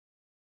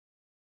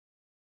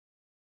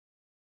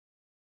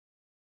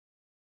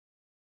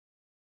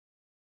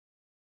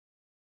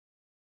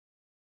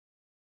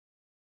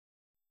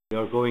We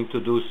are going to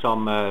do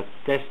some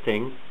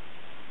testing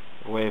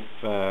with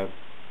a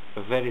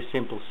very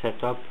simple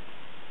setup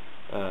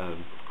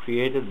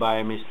created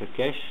by Mr.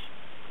 Keshe,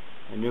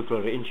 a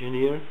nuclear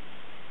engineer,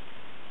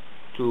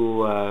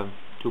 to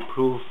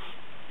prove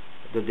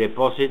the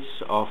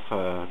deposits of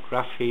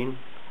graphene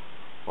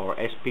or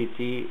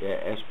sp2,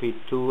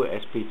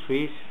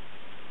 sp3s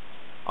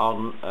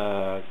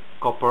on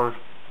copper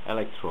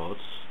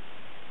electrodes.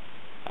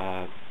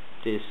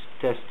 This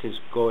test is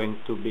going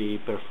to be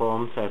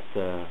performed at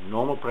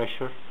normal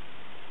pressure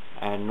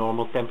and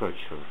normal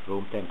temperature,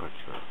 room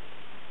temperature.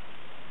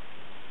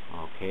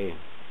 Okay.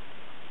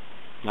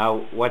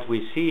 Now what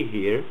we see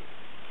here,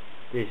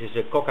 this is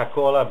a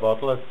Coca-Cola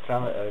bottle,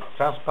 a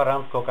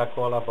transparent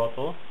Coca-Cola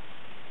bottle,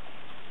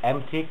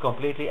 empty,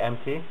 completely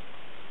empty.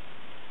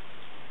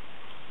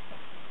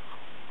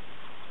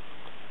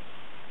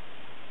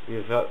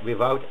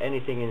 Without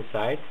anything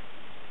inside,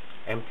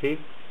 empty,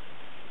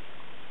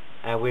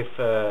 and with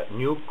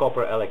new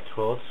copper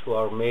electrodes who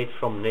are made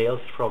from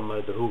nails from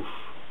the roof.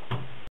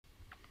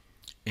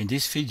 In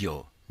this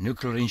video,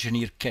 nuclear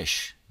engineer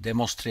Keshe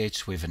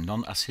demonstrates with a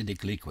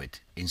non-acidic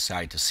liquid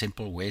inside a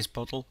simple waste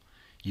bottle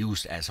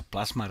used as a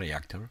plasma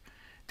reactor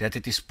that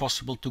it is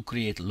possible to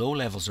create low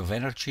levels of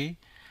energy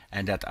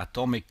and that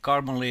atomic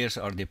carbon layers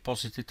are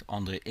deposited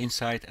on the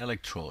inside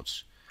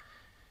electrodes,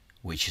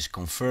 which is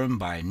confirmed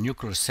by a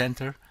nuclear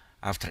center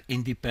after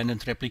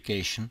independent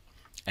replication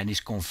and is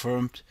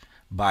confirmed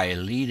by a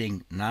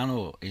leading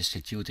nano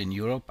institute in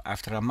Europe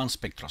after Raman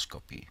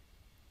spectroscopy.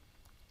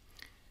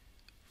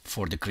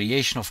 For the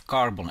creation of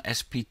carbon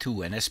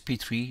sp2 and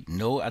sp3,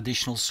 no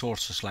additional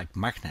sources like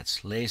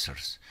magnets,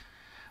 lasers,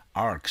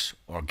 arcs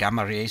or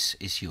gamma rays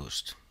is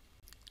used.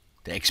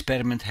 The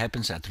experiment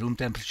happens at room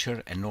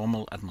temperature and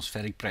normal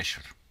atmospheric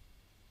pressure.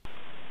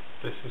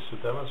 This is to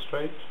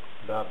demonstrate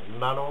that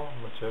nano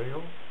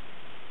material,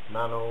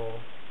 nano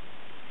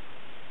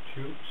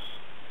tubes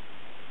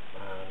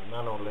and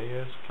nano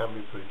layers can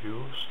be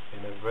produced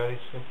in a very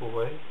simple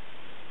way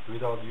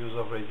without use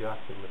of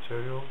radioactive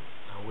material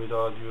and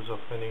without use of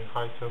any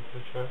high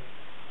temperature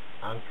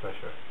and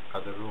pressure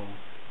at the room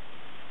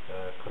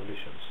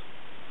conditions.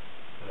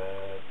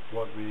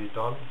 What we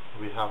done,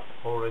 we have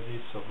already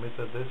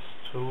submitted this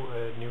to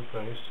a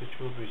nuclear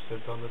institute which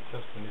they've done the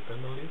test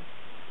independently,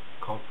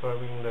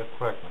 confirming the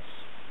correctness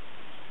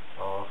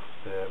of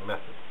the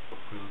method.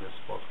 Fill this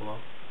bottle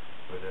up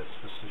with a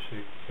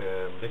specific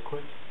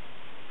liquid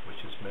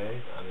which is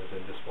made and is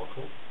in this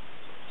bottle.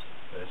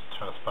 It's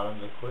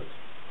transparent liquid,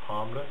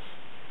 harmless,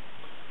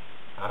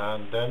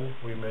 and then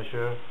we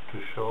measure to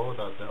show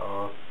that there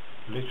are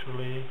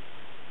literally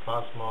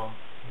plasma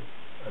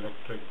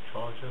electric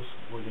charges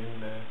within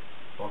the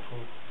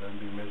bottle. Then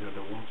we measure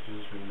the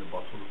voltages within the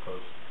bottle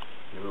because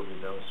it will be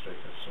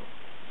demonstrated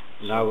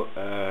soon. Now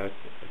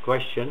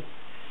question,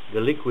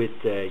 the liquid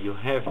you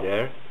have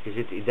there, is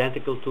it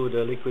identical to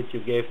the liquid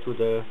you gave to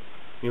the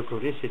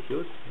nuclear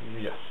institute?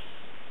 Yes.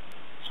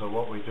 So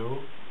what we do,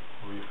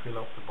 we fill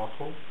up the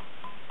bottle,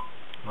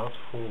 not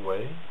full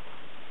way,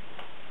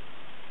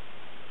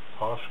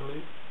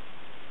 partially,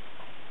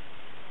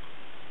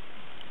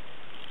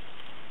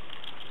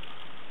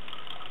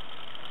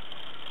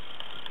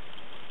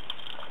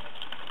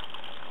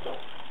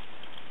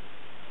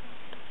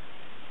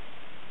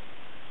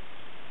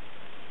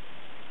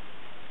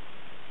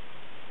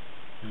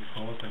 we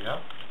close the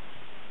gap.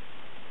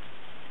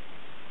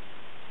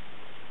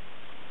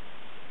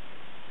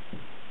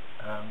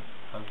 And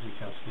as you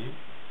can see,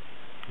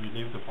 we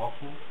leave the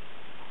bottle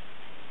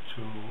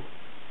to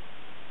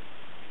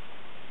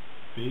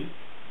be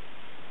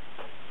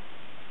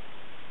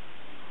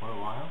for a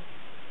while,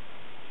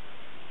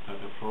 that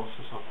the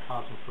process of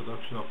plasma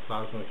production of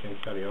plasma can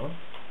carry on.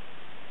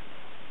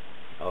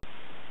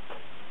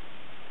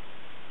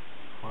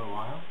 For a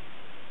while,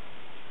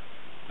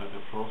 that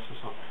the process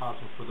of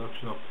plasma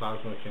production of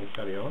plasma can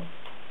carry on.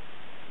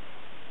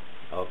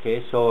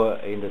 Okay, so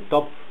in the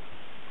top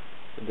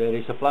there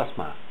is a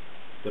plasma.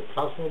 The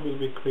plasma will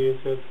be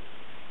created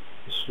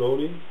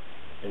slowly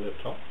in the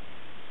top,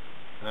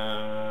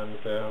 and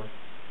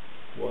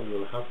what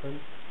will happen,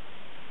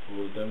 we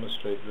will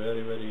demonstrate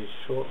very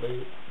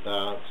shortly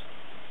that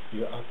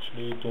you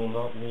actually do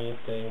not need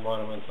the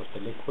environment of the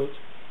liquid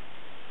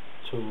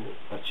to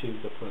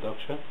achieve the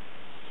production.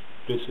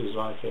 This is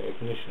like an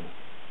ignition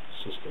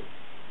system,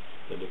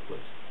 the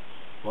liquid.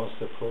 Once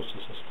the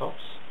process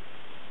stops,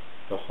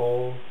 the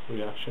whole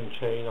reaction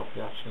chain of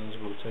reactions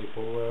will take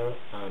over,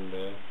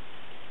 and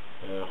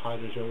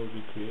hydrogen will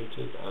be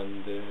created,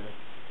 and the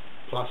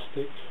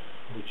plastic,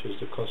 which is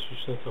the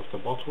constituent of the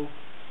bottle,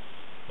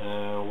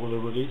 will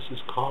release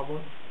its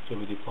carbon to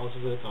be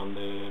deposited on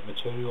the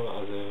material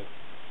as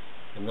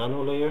a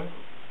nano layer,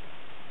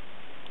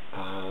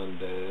 and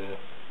the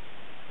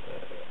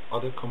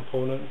other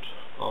component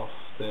of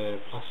the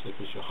plastic,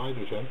 which is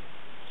hydrogen,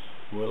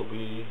 will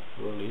be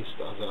released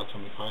as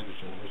atomic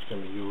hydrogen, which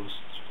can be used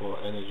for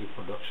energy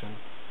production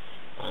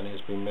and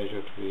is being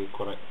measured to be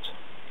correct.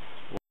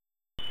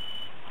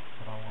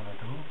 What I want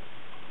to do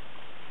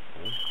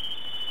is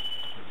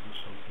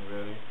something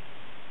very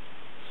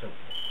simple.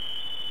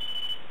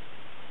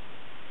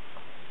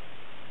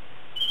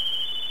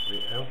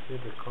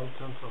 the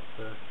contents of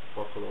the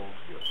bottle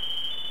over here.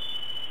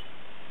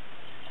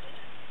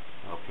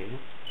 Okay.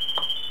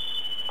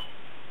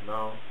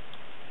 Now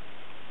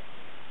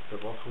the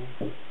bottle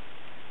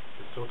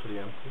is totally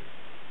empty.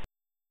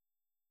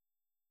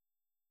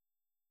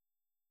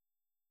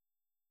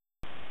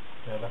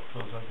 The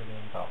electrodes are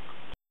getting dark.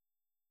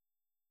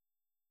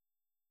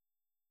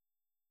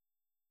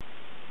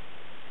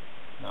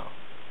 Now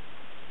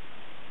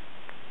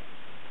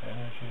the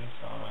energies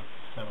are at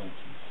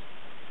 70s.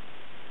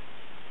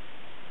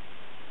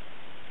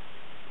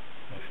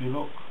 If you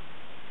look,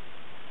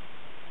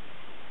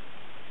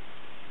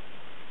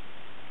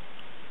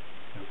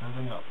 you're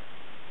building up,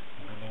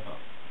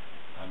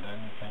 and then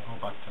you can go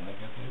back to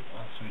negative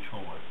and switch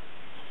over,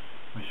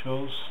 which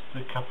shows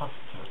the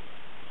capacitor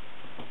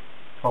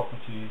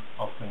property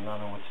of the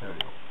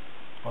nanomaterial.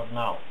 But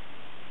now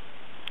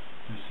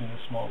you see the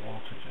small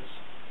voltages,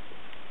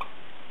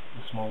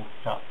 the small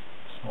cap,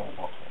 small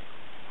bottle.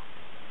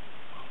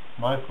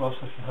 My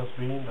philosophy has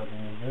been that in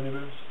the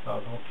universe there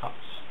are no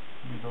caps.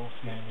 We don't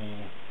see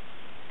any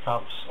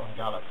caps on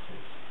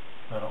galaxies.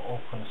 There are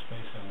open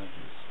space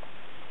energies.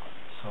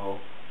 So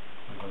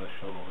we're going to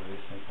show a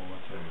very simple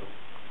material.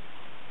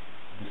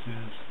 This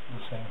is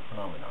the same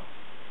phenomena.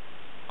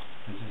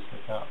 This is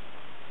the cap,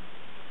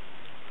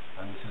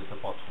 and this is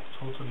the bottle,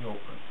 totally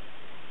open.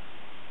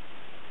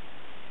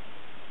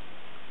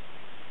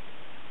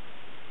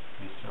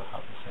 We still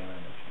have the same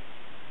energy.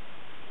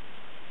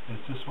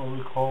 Is this what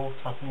we call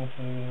tapping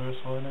into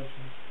universal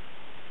energy?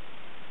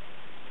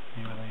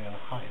 Even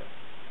higher,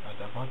 at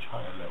the much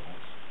higher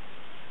levels.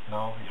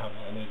 Now we have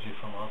the energy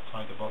from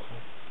outside the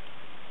bottle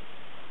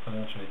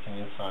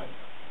penetrating inside.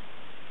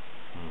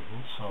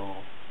 So,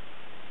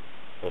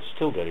 but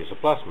still there is a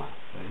plasma.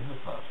 There is a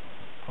plasma.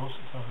 The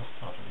process has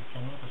started. You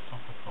cannot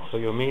stop the process. So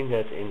you mean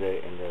that in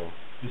the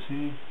you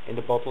see in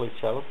the bottle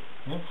itself,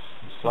 yes,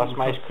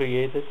 plasma is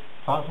created?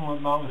 Plasma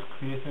now is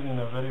created in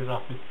a very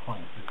rapid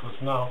point, because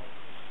now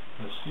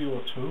the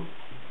CO2,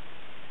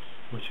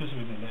 which is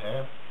within the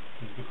air,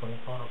 is becoming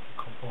part of the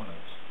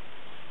components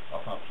of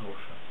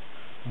absorption.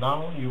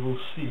 Now you will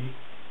see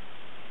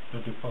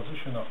the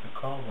deposition of the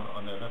carbon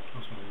on the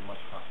electrodes will be much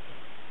faster,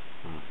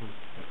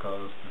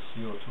 because the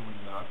CO2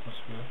 in the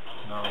atmosphere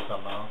now is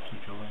allowed to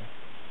join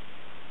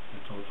the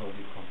total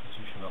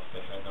decomposition of the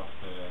head of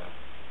the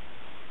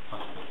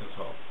aspect as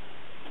well.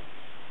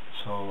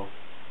 So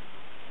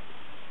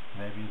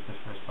maybe it's the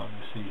first time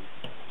you see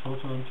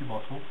total empty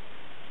bottle,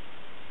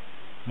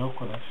 no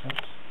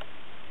connections,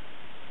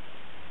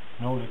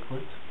 no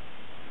liquid.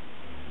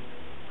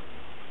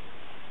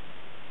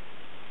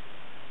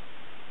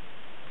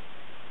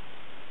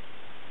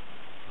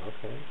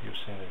 Okay. You've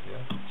seen it here,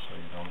 so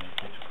you don't need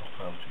me to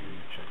confirm to you,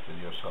 you checked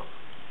it yourself.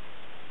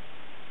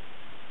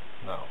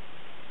 Now,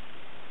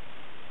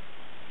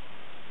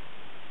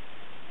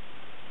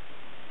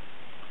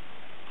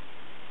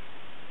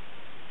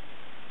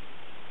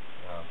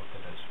 look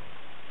at this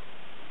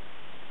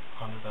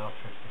one,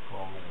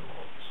 154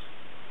 millivolts.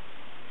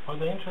 But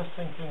the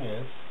interesting thing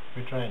is,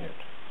 we drain it,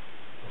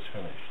 it's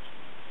finished.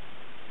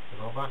 We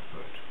go back to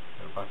it,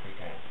 we're back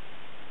again.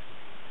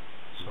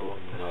 So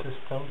the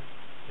system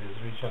is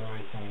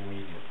regenerating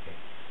immediately.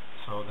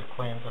 So the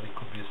claim that it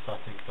could be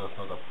static does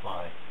not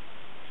apply.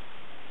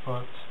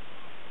 But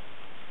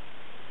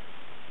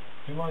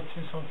you might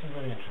see something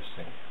very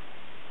interesting.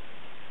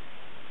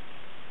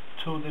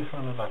 Two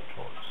different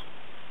electrodes.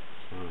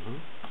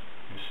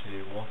 You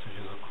see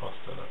voltages across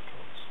the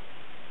electrodes.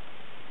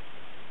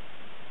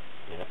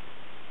 Yeah.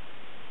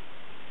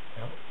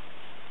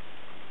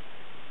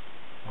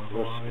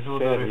 We do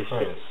the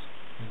reverse.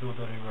 We do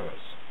the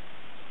reverse.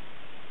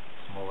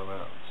 Small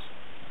amounts.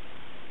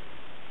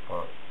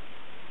 But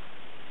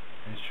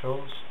it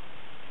shows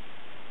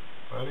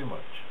very much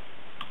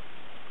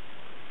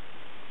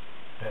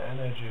the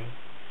energy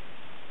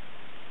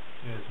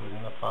is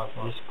within the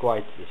plasma. It's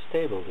quite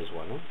stable, this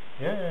one, huh?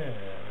 Yeah,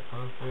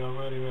 because they are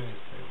very, very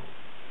stable.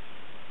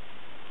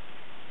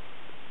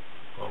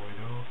 What we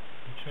do,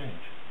 we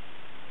change.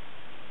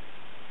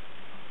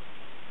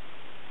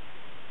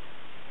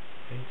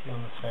 80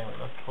 on the same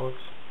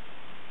electrodes,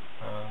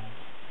 and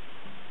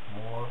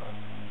more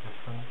and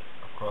different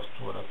across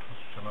two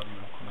electrodes which are not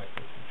even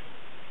connected to each other.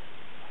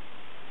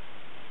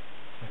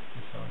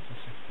 60, 70,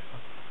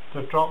 65.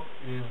 The drop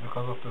is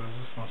because of the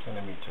resistance in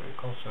the meter. It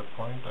comes to a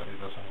point that it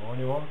doesn't go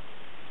anymore.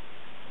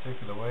 Take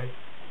it away,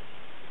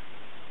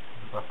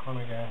 put it back on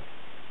again,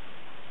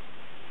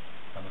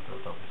 and the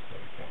build-up is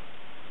there again.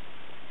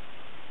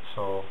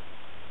 So,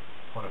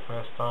 for the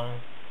first time,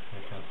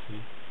 you can see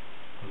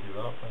the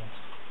development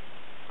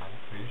and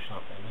creation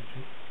of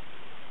energy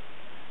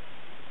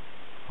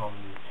from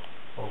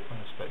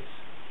open space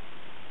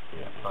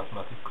in a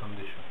plasmatic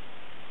condition.